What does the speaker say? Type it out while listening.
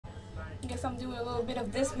I guess I'm doing a little bit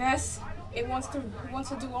of this mess. It wants to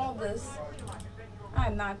do all this.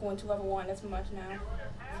 I'm not going to level 1 as much now.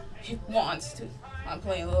 It wants to. I'm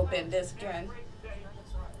playing a little bit of this again.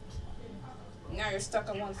 Now you're stuck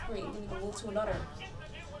on one screen. You need to move to another.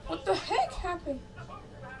 What the heck happened?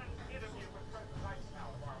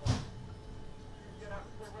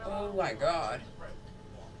 Oh my god.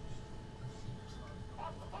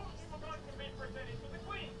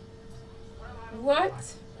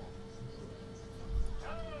 What?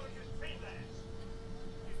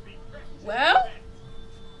 Well,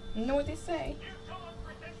 you know what they say.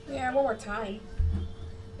 Yeah, one more time.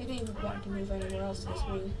 It didn't even want to move anywhere else this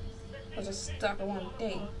week. I was just stuck on one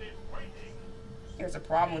thing. There's a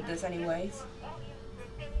problem with this anyways.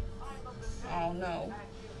 Oh no.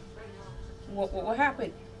 What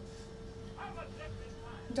happened?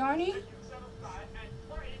 Darnie?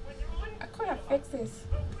 I could have fixed this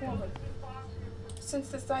before, but since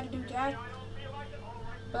decided to do that,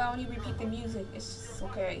 but I only repeat the music. It's just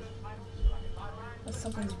okay. But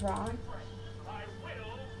something's wrong.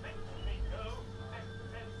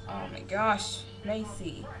 Oh my gosh,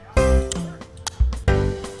 Macy.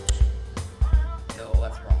 No,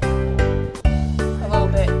 that's wrong. A little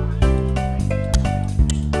bit.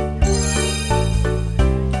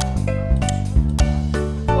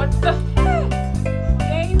 What the heck?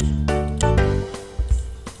 Game?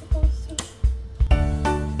 Supposed to.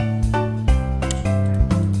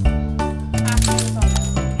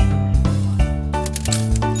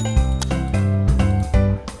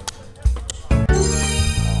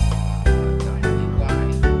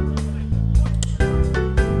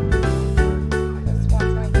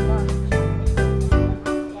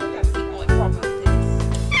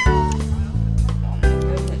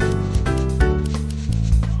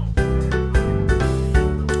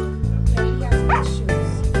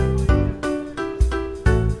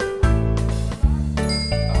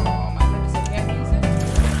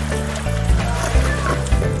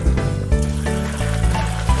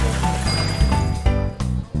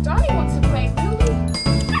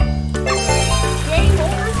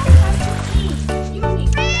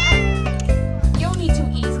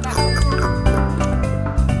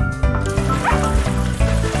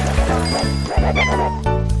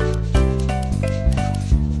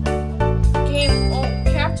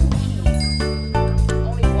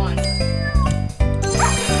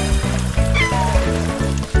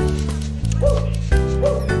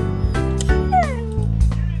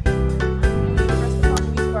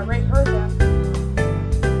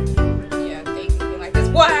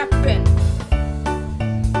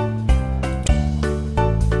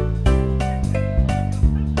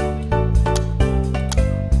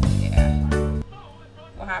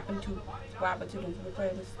 What happened to them to replay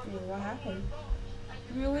the screen? What happened?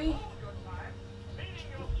 Really?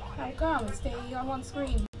 How come? Stay on one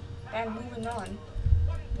screen and moving on.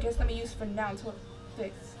 Guess let me use for now until it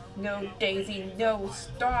fixes. No, Daisy, no,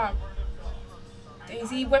 stop.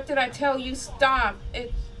 Daisy, what did I tell you? Stop.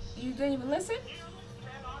 You didn't even listen?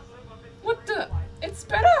 What the? It's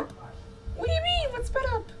sped up. What do you mean? What's sped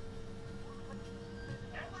up?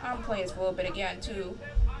 I'm playing this for a little bit again too.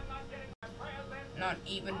 Not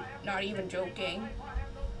even joking.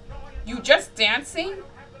 You just dancing?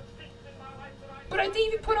 But I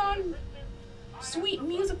didn't even put on sweet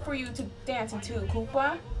music for you to dance into,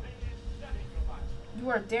 Koopa. You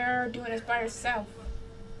are there doing this by yourself.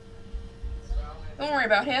 Don't worry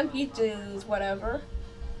about him. He does whatever.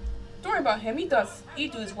 Don't worry about him. He does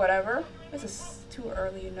whatever. This is too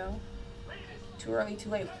early, you know. Too early,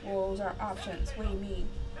 too late. Well, those are options. What do you mean?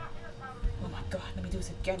 Oh my god, let me do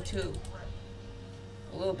this again too.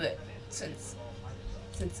 A little bit. Since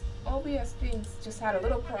OBS things just had a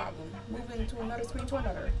little problem. Moving to another screen to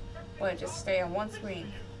another. But just stay on one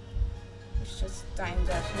screen. Which just times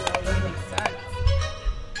actually doesn't make sense.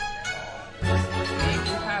 Maybe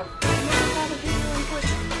you have a visual input,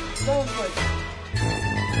 low input.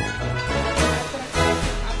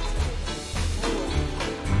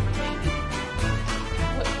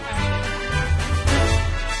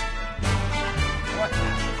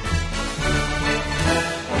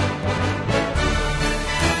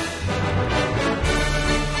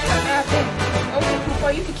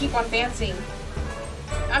 You can keep on dancing.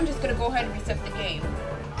 I'm just gonna go ahead and reset the game.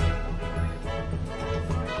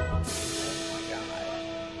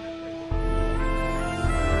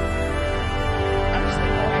 I'm just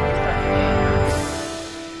gonna go ahead and restart the game.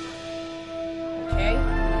 Okay? I'm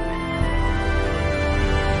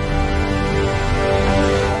just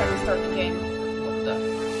gonna go ahead and restart the game. What the?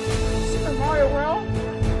 Super Mario World?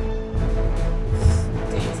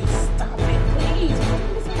 Daisy, stop it, please.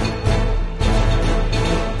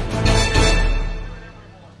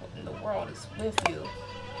 with you.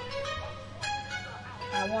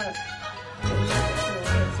 I want to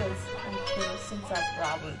since I have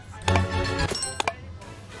problems.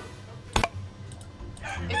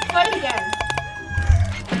 It's played again.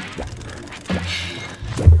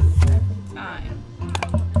 Every time.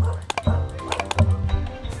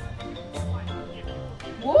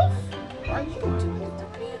 Wolf? Are you doing it to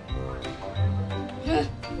me?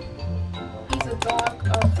 He's a dog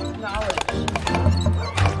of knowledge.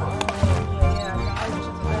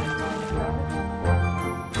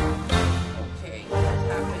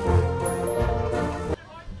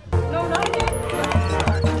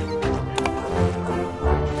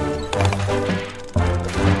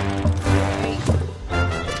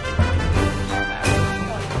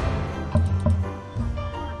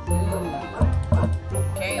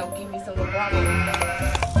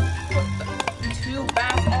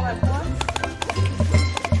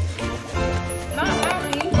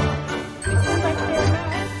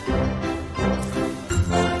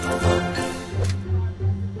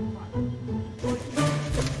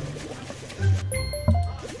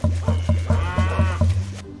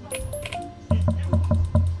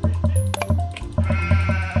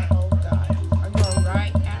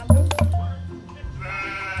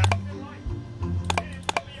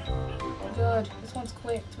 This one's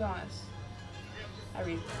quick, to be honest. I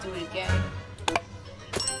read do it again.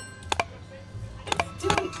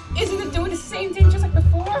 Isn't it doing the same thing just like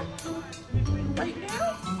before? Right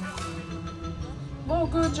now? Well,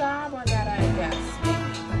 good job on that, I guess.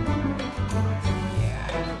 Yeah,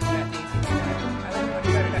 I like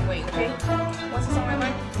it better that way, okay? What's the song I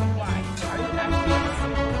like? Why? Are you actually?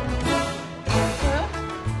 Huh?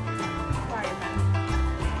 Fireman.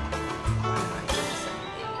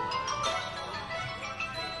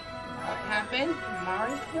 What happened?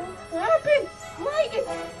 Mario? What happened? Why?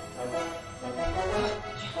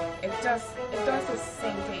 It does the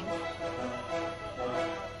same thing.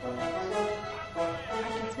 I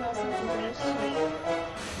can smell something delicious.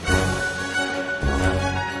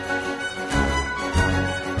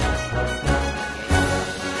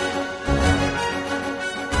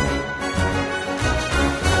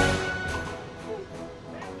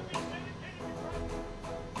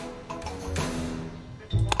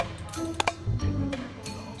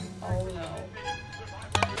 Oh no.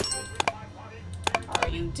 Are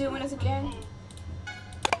you doing this again?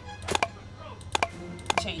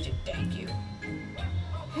 Change it, thank you.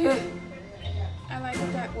 I like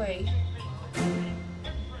it that way.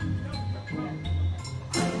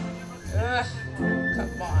 Ugh,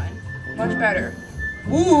 come on. Much better.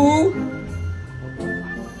 Woo!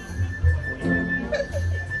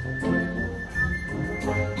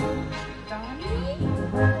 Donnie?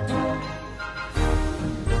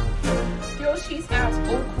 Yoshi's house,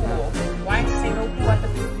 oh cool. Why say no cool at the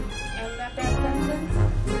end of that sentence?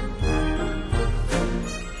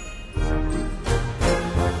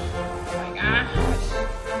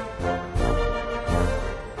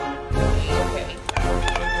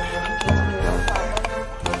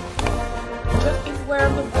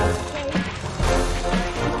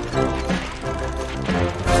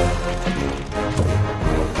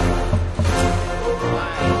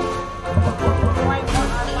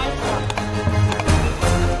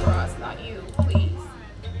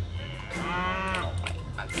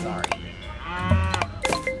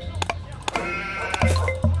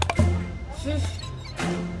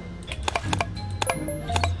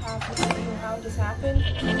 How this happened?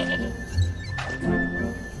 Okay.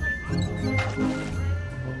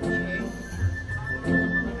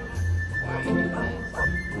 Why are you doing this?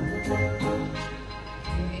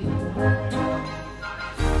 Okay.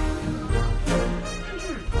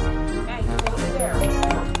 Hey, what's there?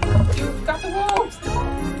 You've got the wolves!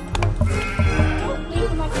 Don't leave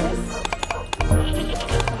them like this.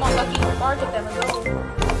 Come on, Lucky, barge at them and go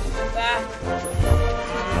back.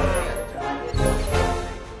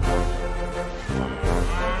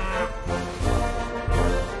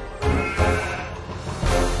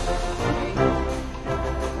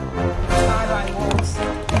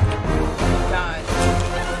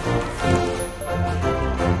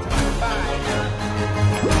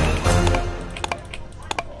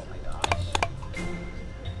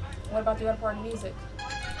 What about the other part of music?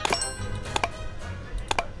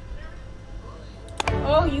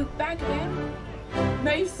 Oh, you back again?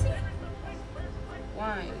 Macy?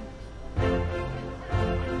 Why?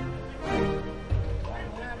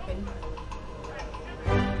 What happened?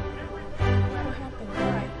 What happened?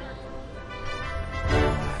 Why?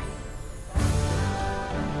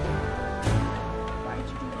 Why did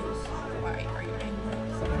you do this? Why are you angry?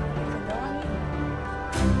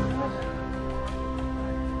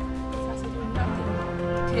 Something going on?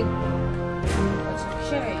 music. It's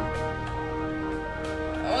okay.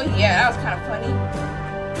 Oh yeah, that was kind of funny.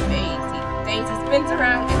 Daisy spins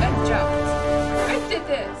around and then jumps. I did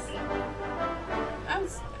this.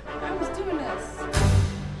 I was doing this.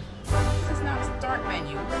 This is not a start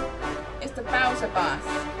menu. It's the Bowser boss.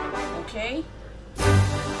 Okay?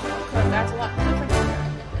 Because that's a lot different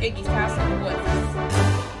than Iggy's Castle was.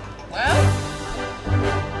 Well,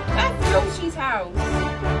 that's Yoshi's house.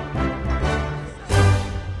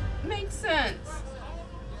 Makes sense.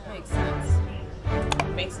 Makes sense.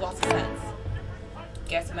 Makes lots of sense.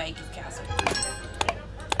 Guess Iggy's Castle.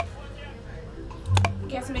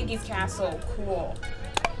 Guess Iggy's Castle. Cool.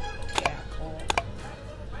 Yeah, cool.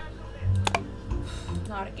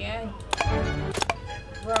 Not again.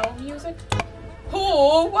 Bro, music.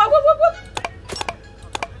 Oh, what?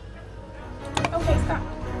 Okay, stop.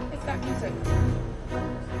 It's got music.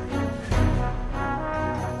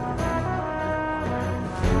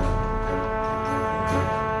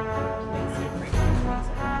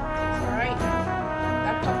 Alright.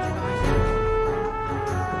 That popped your mind.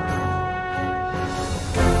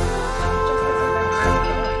 Just because I've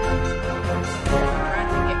been around the line. Trying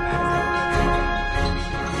to get mad at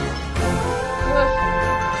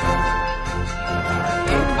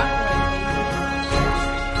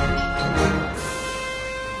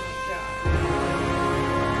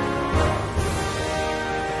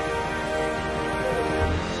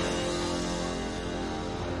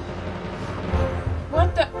What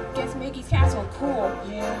the? Guess Mickey's Castle. Cool.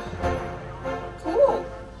 Yeah. Cool.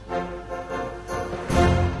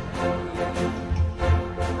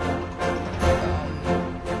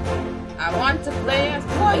 I want to play as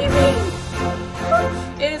what you mean?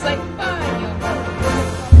 It is like fun.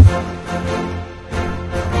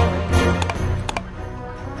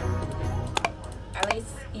 At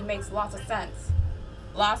least he makes lots of sense.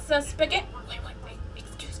 Lots of spaghetti. Wait,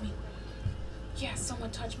 excuse me. Yeah,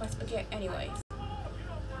 someone touched my spaghetti. Anyways.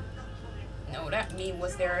 No, that meme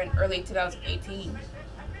was there in early 2018.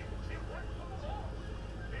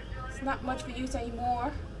 It's not much for use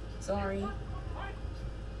anymore. Sorry.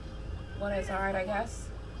 But it's alright, I guess.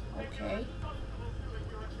 Okay.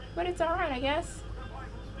 But it's alright, I guess.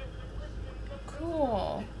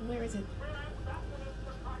 Cool. Where is it?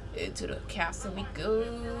 Into the castle we go.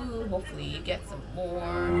 Hopefully you get some more.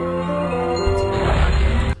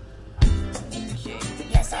 Okay.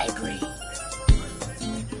 Yes, I agree.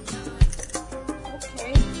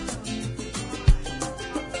 Okay.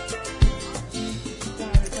 Why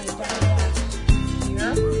are we playing down that here?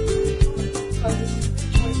 Because this is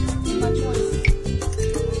choice. My choice.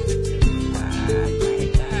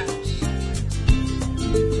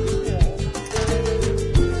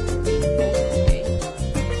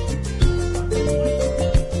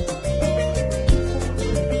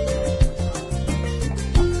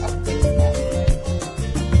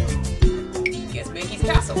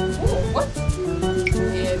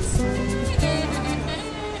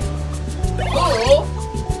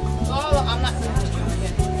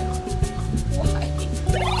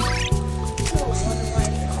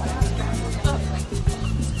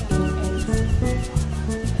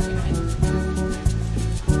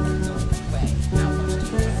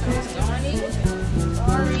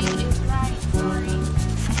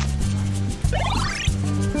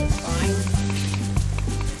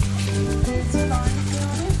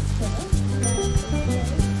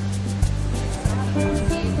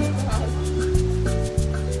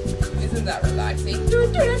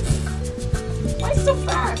 Why so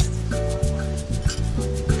fast?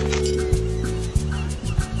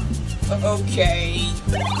 Okay.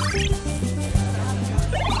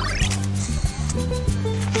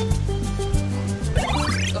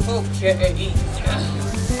 Okay.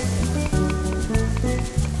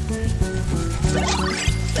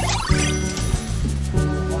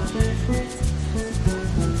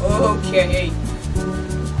 Okay.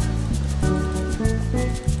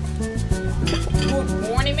 Good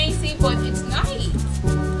morning, Macy, but it's night.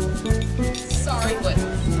 Sorry, but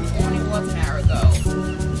morning was an hour ago.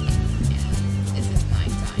 Yeah, this is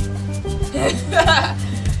nighttime.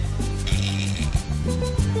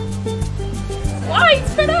 Why?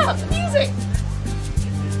 Spit up! The music!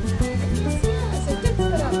 Yes, it did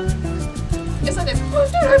spit up. It's like this.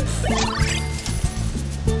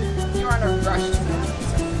 You're on a rush to the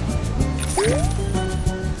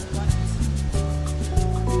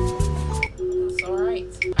It's alright.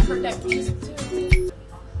 I heard that music too.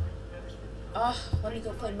 Let me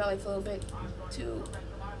go play Melee for a little bit too.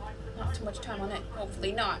 Not too much time on it.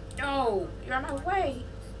 Hopefully not. No! You're on my way!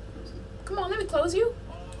 Come on, let me close you.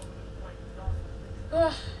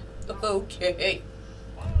 Okay.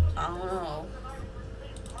 I don't know.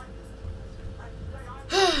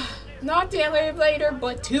 Not the Emulator,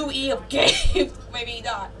 but 2E of games. Maybe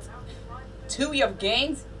not. 2E of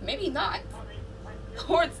games? Maybe not.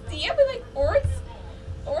 Or it's the Emulator, or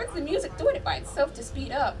it's the music doing it by itself to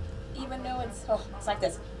speed up. Even though it's like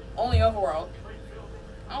this. Only overworld.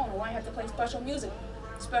 I don't know why I have to play special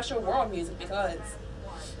world music, because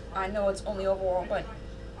I know it's only overworld, but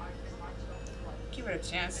give it a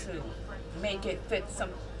chance to make it fit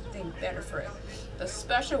something better for it. The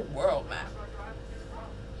special world map.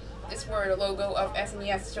 This is where the logo of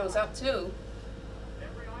SNES shows up too.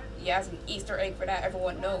 Yeah, it's an Easter egg for that,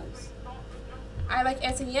 everyone knows. I like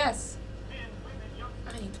SNES.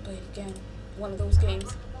 I need to play it again. One of those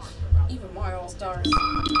games. Even Mario All-Stars.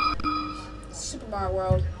 Super Mario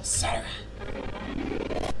World, etc.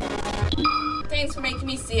 Thanks for making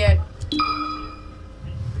me see it.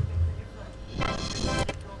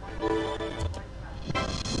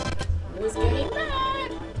 Who's getting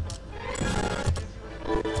mad?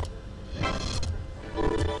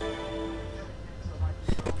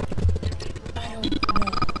 I don't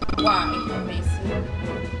know why, Mason.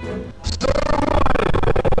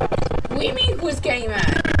 What do you mean who's getting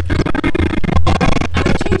mad? I'm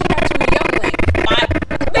changing that to a young Link. What?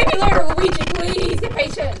 Maybe later, Luigi, please, get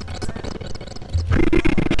patient.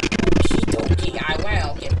 Okie dokie, I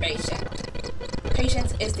will get patient.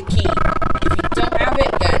 Patience is the key. If you don't have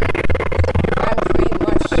it, then I pretty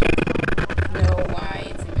much know why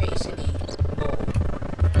it's impatient-y.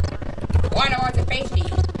 Why no it's impatient-y?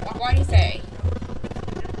 What do you say?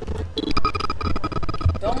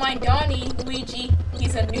 Don't mind Donnie, Luigi.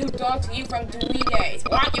 He's a new dog to you from Dewey days.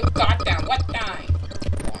 What you got down? What time?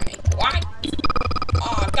 What?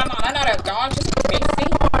 Oh, come on, another dog, just crazy.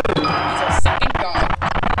 He's our second dog.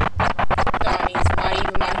 Donnie's not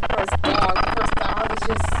even my first dog. The first dog is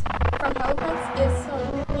just from Hello Pets is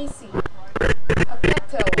Macy. A pet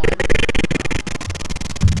tail one.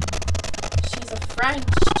 She's a French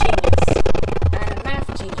genius and a math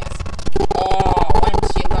genius. Oh, when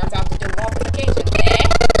she learns how to do multiplication, eh?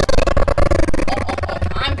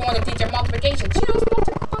 I'm going to teach her multiplication. She knows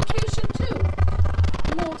multiplication too.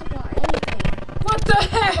 Multiply anything. What the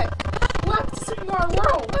heck? What to Super Mario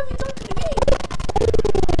World? What have you done to the game?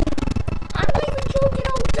 I'm not even joking.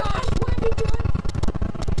 Oh gosh, what have you done?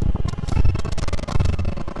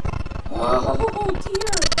 Oh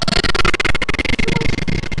dear.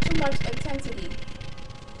 Too much intensity.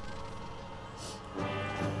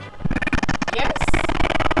 Yes?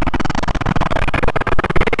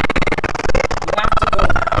 You have to go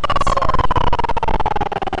now. I'm sorry.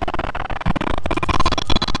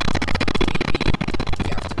 Maybe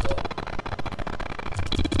you have to go.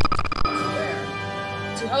 To where?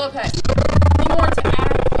 To Hello Pet. In order to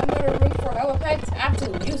add another room for Hello Pet, I have to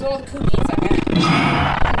use all the cookies I have.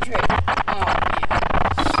 100.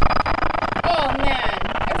 Oh man.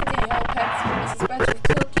 Everything in Hello Pets is dispensed with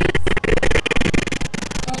cookies.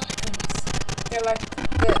 Oh goodness. They're like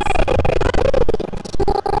this.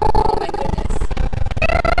 Oh my goodness.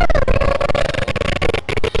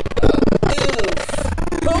 Oof.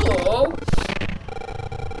 Hello.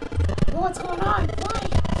 What's going on? Why?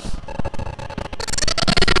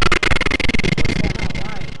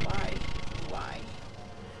 Why?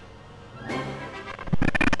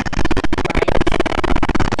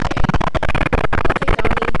 Okay,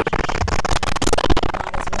 Donnie.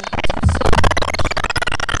 Might as well do so.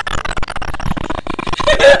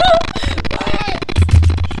 What?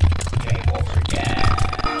 Game over again.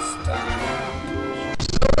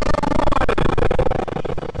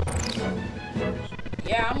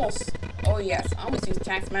 Yeah, I almost. Oh yes, I almost used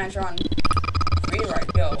Tax Manager on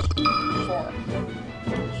Rewrite Bill before.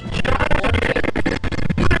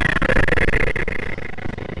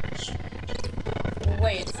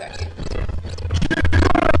 Wait a second.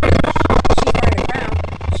 She's running around.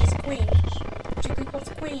 She's queen.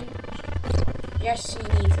 Jigglypuff's queen. Yes, she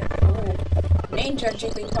needs it. Ooh. Ninja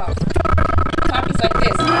Jigglypuff. Poppy's like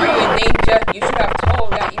this. Are you a ninja? You should have told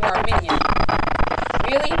that you are a minion.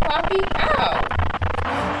 Really, Poppy? Ow!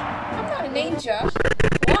 I'm not a ninja.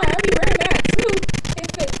 Why? I'll be wearing that too. If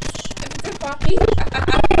it's a Poppy.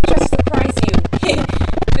 Just to surprise you.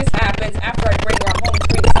 This happens after I bring her home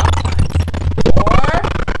screen sometimes. Or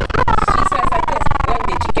she says like this. When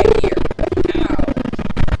did you get here? Ow.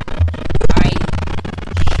 I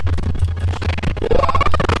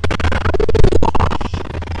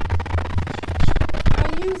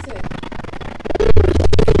use it.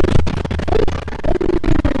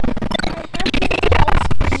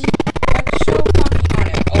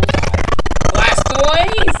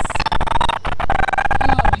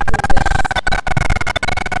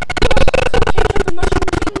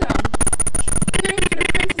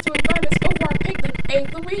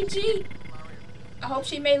 Luigi! hope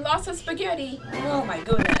she made lots of spaghetti. Oh my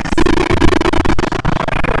goodness.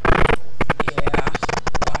 Yeah.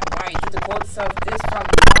 Why you did the quotes of this from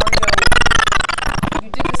Mario? You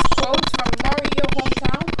did this quotes from Mario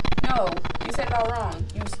Hometown? No, you said it all wrong.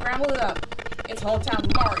 You scrambled it up. It's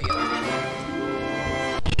Hometown Mario.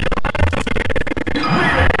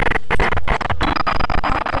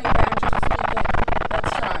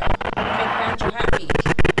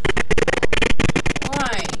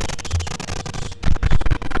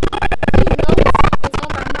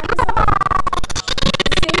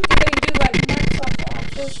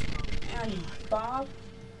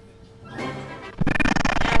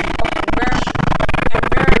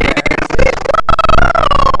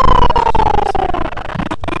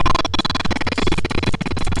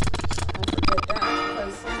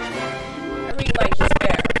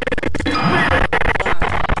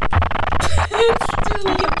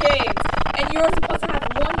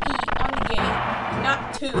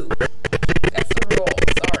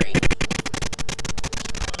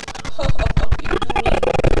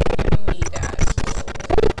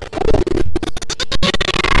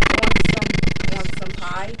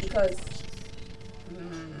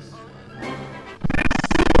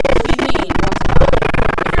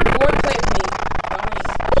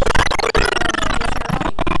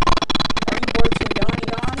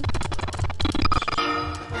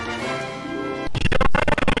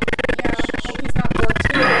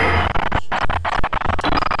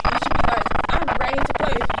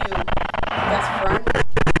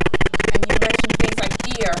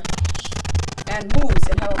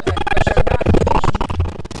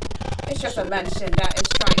 Mention that is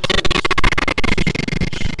trying to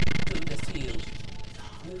do this to you.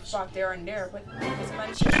 You fought there and there, but it's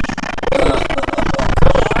mentioned. I'm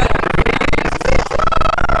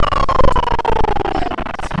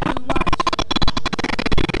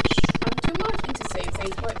too much into save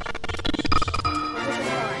states, but this is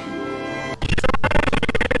fine.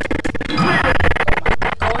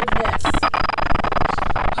 Oh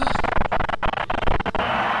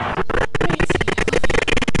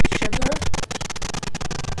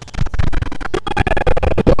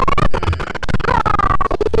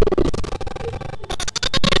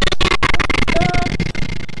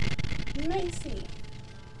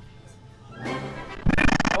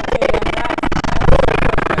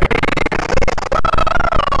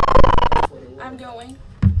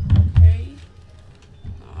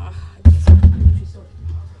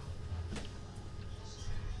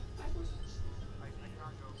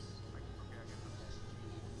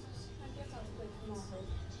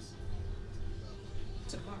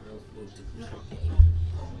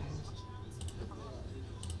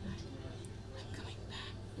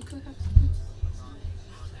my goodness.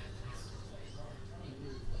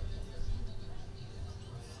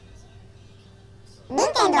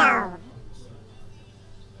 Nintendo.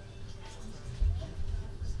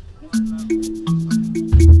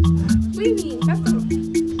 What do you mean? That's the...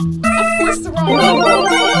 Of course the wrong level. Of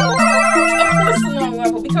course the wrong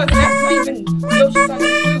level, because that's not even Yoshi's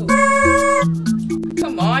Island 2.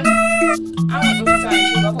 Come on. I don't know Yoshi's Island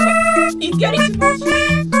 2 level, but he's getting too much.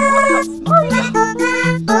 Mario!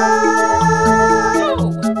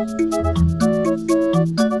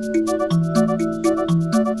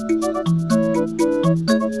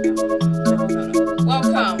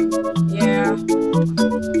 Welcome. Yeah.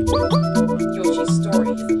 Yoshi's Story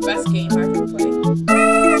is the best game I've ever played.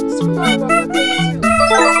 Super Mario Bros. Too.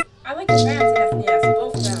 I like Advance and SNES,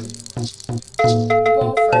 both of them.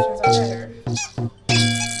 Both versions are better.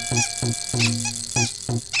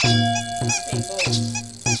 Same both.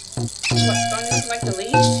 What, Donnie doesn't like the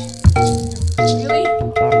leash? Really?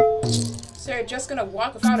 So you're just gonna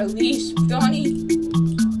walk without a leash, Donnie?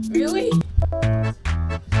 Really?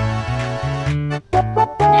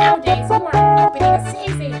 Nowadays, you are opening a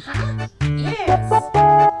save state, huh? Yes.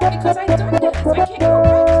 Because I've done this. I can't go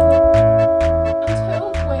back until,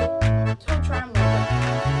 wait, till Triumph, but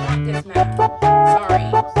not this map. Sorry.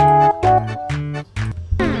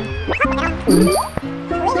 Look at my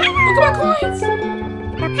coins!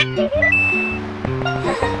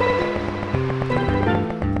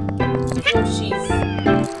 Oh, jeez.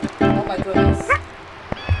 Oh my goodness.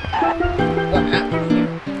 What happened here?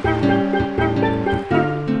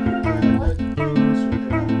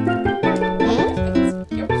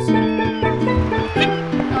 Yoshi.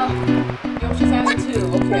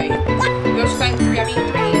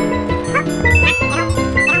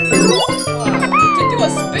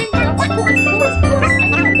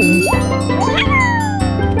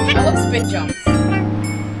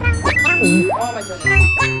 Oh my goodness.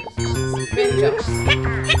 Spin jumps.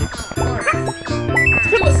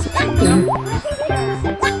 Do a spin jump.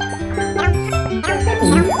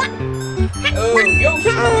 Oh,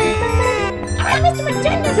 Yoshi! I'm Mr.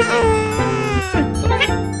 Magenda's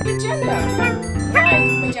Magenda! Like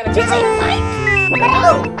Magenta. Did you say like?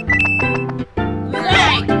 No!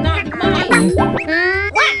 Like, not Mike!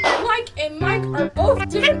 Like and Mike are both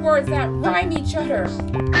different words that rhyme each other.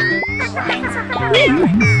 Rhymes are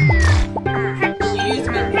rhymes. You use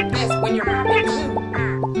this when you're rapping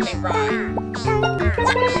too. They rhyme.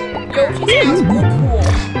 Yoshi sounds cool.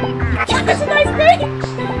 That's a nice name!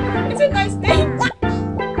 It's a nice name!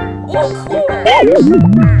 Oh, cool!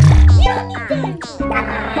 You don't need that!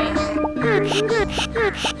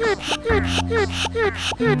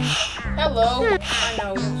 Hello. I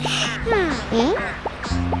know.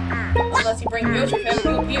 Unless you bring Yoshi Fest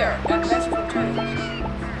to appear, that message will change.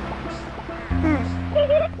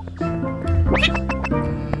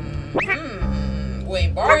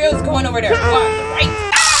 Wait, Mario's going over there. What? The right?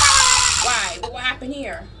 Why? What happened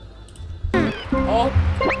here? Oh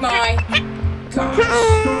my gosh.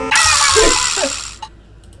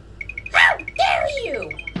 How dare you!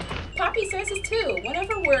 Poppy says it too.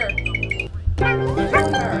 Whenever we're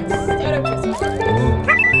instead of just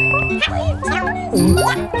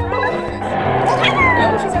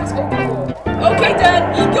Yoshi's house so cool. Okay,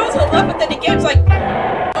 Dad. He goes to the left, but then the game's like,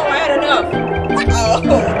 oh, I had enough.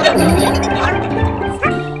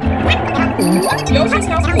 Yoshi's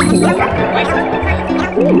house is cool.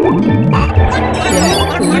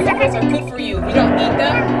 Vegetables are good for you. If you don't eat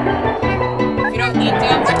them, you know, if you don't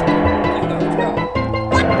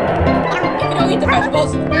eat the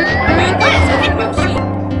vegetables, man, that's something Yoshi.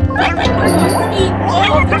 Eat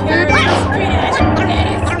all the carrots, spinach, lettuce, and broccoli.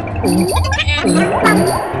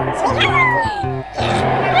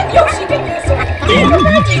 Yoshi, get this one. Eat the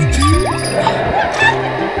veggies.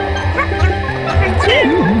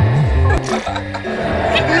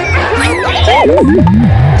 No,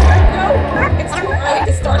 it's too early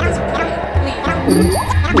to start this fight, please.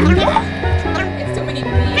 It's too many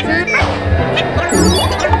please.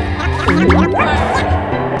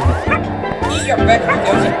 Eat your vegetables,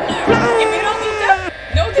 Yoshi. If you don't eat them,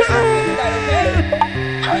 no disrespect to that, okay?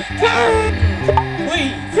 I'll eat them.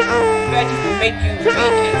 Please. Veggies will make you big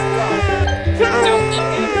and strong. Don't eat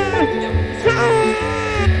them.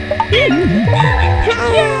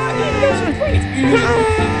 Yeah, Yoshi, please.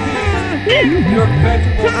 Your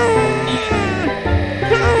vegetables need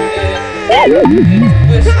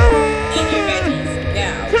eat your veggies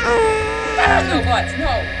now. No buts,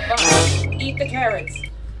 no. Eat the carrots.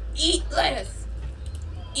 Eat lettuce.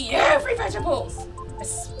 Eat every vegetables.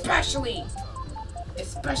 Especially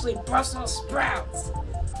Brussels sprouts.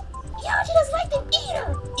 Yoshi doesn't like them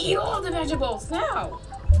either. Eat all the vegetables now.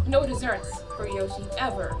 No desserts for Yoshi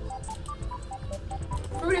ever.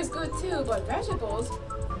 Fruit is good too, but vegetables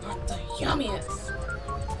are the yummiest.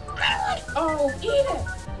 Oh, eat it!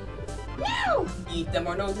 No! Eat them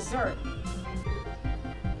or no dessert.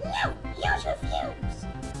 No, Yoshi refuse.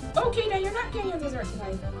 Okay, then you're not getting your dessert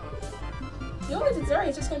tonight. The only dessert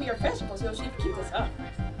is just gonna be your vegetables, Yoshi. Keep this up.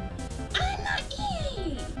 I'm not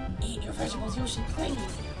eating. Eat your vegetables, Yoshi, please.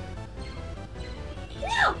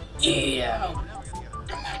 No! Eat them.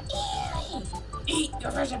 I'm not eating. Eat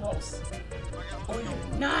your vegetables. Or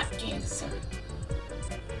you're not getting dessert.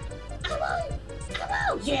 I won't.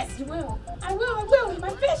 Yes, you will. I will.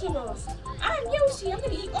 My vegetables. I'm Yoshi. I'm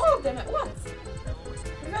going to eat all of them at once.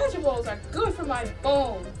 Vegetables are good for my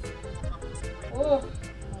bones. Oh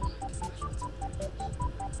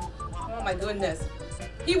my goodness.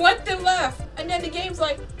 He went to left. And then the game's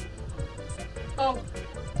like, oh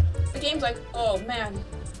man.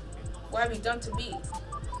 What have you done to me?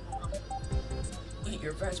 Eat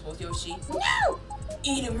your vegetables, Yoshi. No!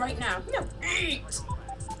 Eat them right now. No, eat!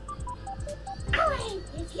 Alright,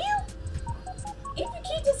 if you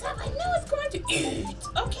keep this up, I know it's going to eat.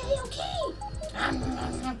 Okay.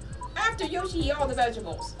 After Yoshi eat all the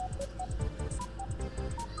vegetables.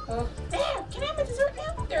 Oh, there! Can I have a dessert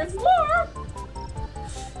now? There's more!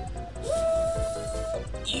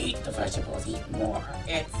 Eat the vegetables, eat more.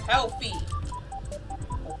 It's healthy.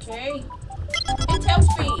 Okay? It's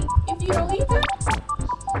healthy. If you don't eat them,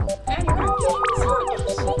 and you're not getting dessert,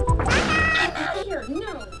 Yoshi. I'm out of here.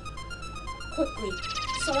 No. Quickly,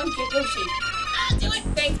 someone get Yoshi. I'll do it.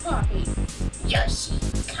 Thanks, Poppy. Yoshi,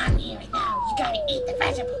 come here now. You gotta eat the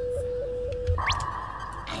vegetables.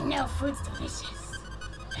 I know food's delicious.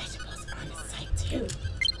 Vegetables are on the site too.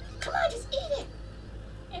 Come on, just eat it.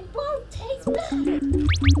 It won't taste bad.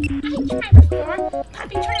 I tried before.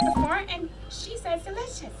 Poppy tried before, and she said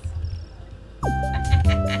delicious.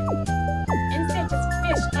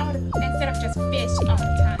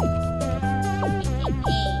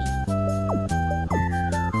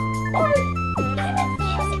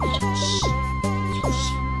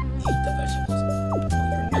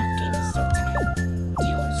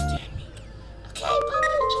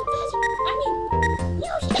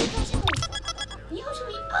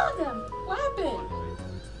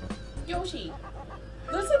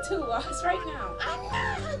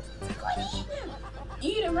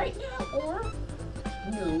 Eat them right now or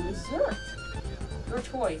no dessert. Your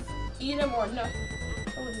choice. Eat them or no.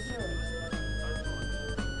 Oh, dessert.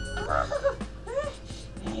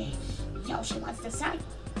 Hey, Yoshi wants dessert.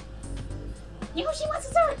 Yoshi wants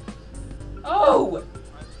dessert. Oh!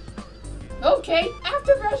 Okay,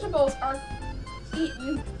 after vegetables are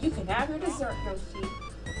eaten, you can have your dessert, Yoshi.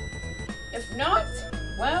 If not,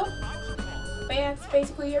 well, that's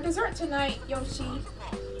basically your dessert tonight, Yoshi.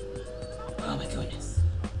 Oh my goodness.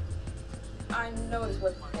 I noticed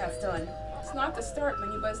what that's done. It's not the start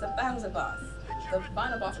menu, but it's the Bowser boss. The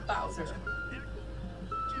final boss of Bowser.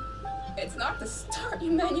 It's not the start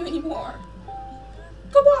menu anymore.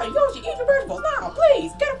 Come on, Yoshi, eat your vegetables now,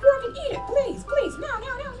 please. Get a fork and eat it, please, please. Now.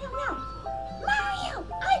 Mario,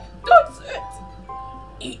 That's it.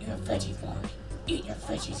 eat your veggies, boy. Eat your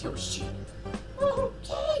veggies, Yoshi.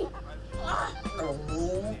 Okay.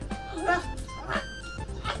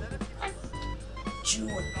 Chew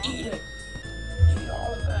and eat it. Eat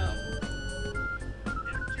all of them.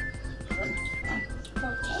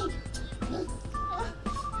 Okay.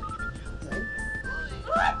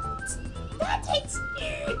 What? That takes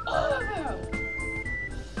Eat all of them.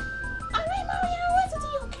 Alright, Mario, listen to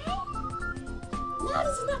you, okay? No,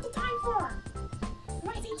 this is not the time for. I'm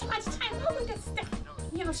wasting too much time over this stuff.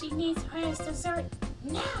 Yoshi needs his dessert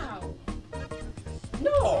now.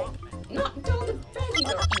 No, not until the veggies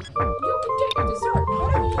are eaten. You can get your dessert,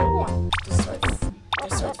 whatever you want.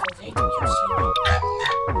 Desserts for later, Yoshi.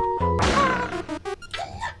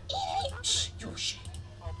 I'm not eating. Shh, Yoshi.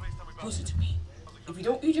 Listen to me. If you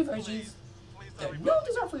don't eat your veggies, there's no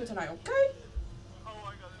dessert for you tonight, okay?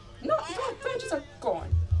 Not until the veggies are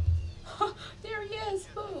gone. There he is,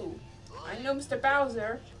 who? I know Mr.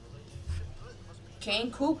 Bowser.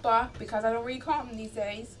 King Koopa, because I don't really call him these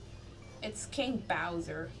days. It's King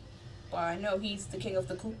Bowser. But I know he's the king of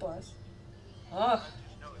the Koopas. Ugh.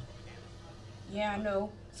 Yeah, I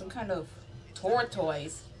know. Some kind of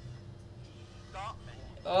tortoise.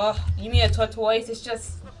 Ugh, you mean a tortoise? It's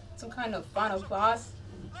just some kind of final boss?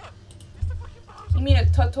 You mean a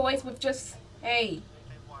tortoise with just, hey,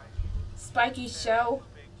 spiky shell?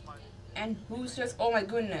 And who's just, oh my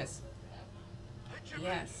goodness.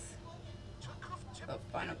 Yes. The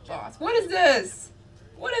final boss. What is this?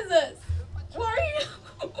 What is this? What are you,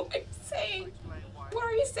 what are you saying? What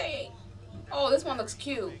are you saying? Oh, this one looks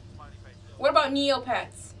cute. What about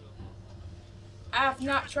Neopets? I have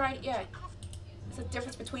not tried it yet. What's the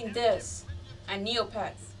difference between this and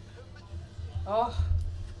Neopets? Oh,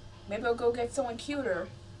 maybe I'll go get someone cuter.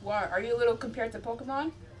 What, are you a little compared to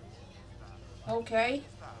Pokemon? Okay.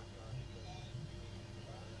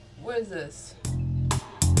 What is this?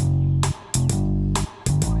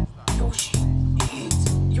 Yoshi, eat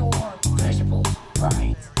your vegetables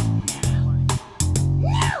right now.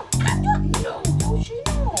 No! I'm not. No, Yoshi,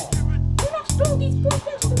 no. Do not throw these poor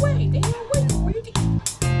veggies away. They are waiting for you to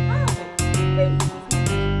have it. Please.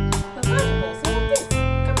 The vegetables, look at this.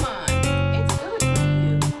 Come on. It's good for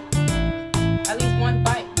you. At least one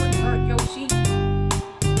bite wouldn't hurt, Yoshi. If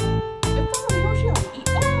I were Yoshi, I would eat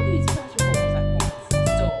all these vegetables at once.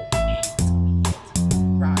 So, eat it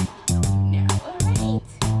right now. Alright.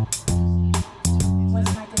 What's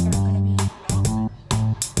my dessert gonna be?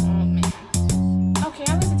 Oh, man. Okay,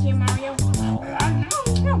 I'll listen to you, Mario.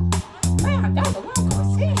 No. Man, that was a long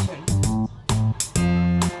conversation.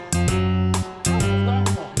 That was a long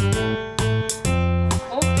one.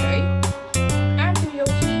 Okay. After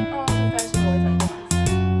Yoshi, eat all the vegetables at once.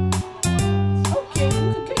 Okay, you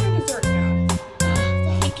can get your dessert now.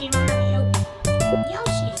 Thank you, Mario.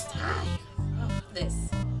 Yoshi is tired. This.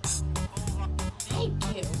 Thank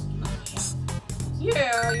you, Mario.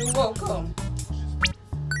 Yeah, you're welcome.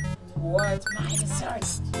 What's My dessert.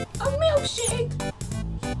 a milkshake?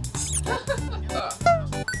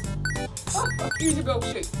 Here's a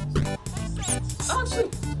milkshake. Actually,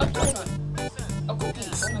 a donut. A cookie.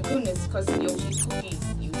 Oh my goodness, because Yoshi's cookies.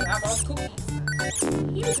 You have all cookies.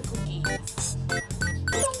 Here's a cookie.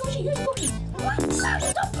 Come on, Yoshi, here's a cookie. What? Mario,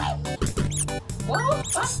 don't blame me. Well,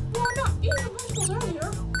 we're not eating the vegetables earlier.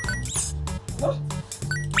 What?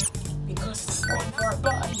 Because it's important for our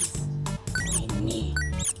bodies. We need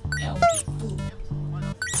healthy food.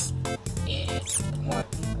 It's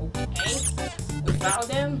important, okay? Without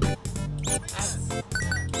them, that's...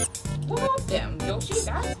 Without them, Yoshi,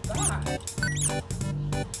 that's bad.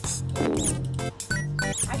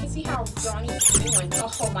 I can see how Johnny's doing.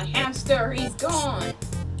 Oh, my hamster, he's gone.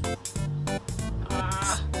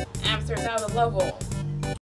 Hamster's out of the level.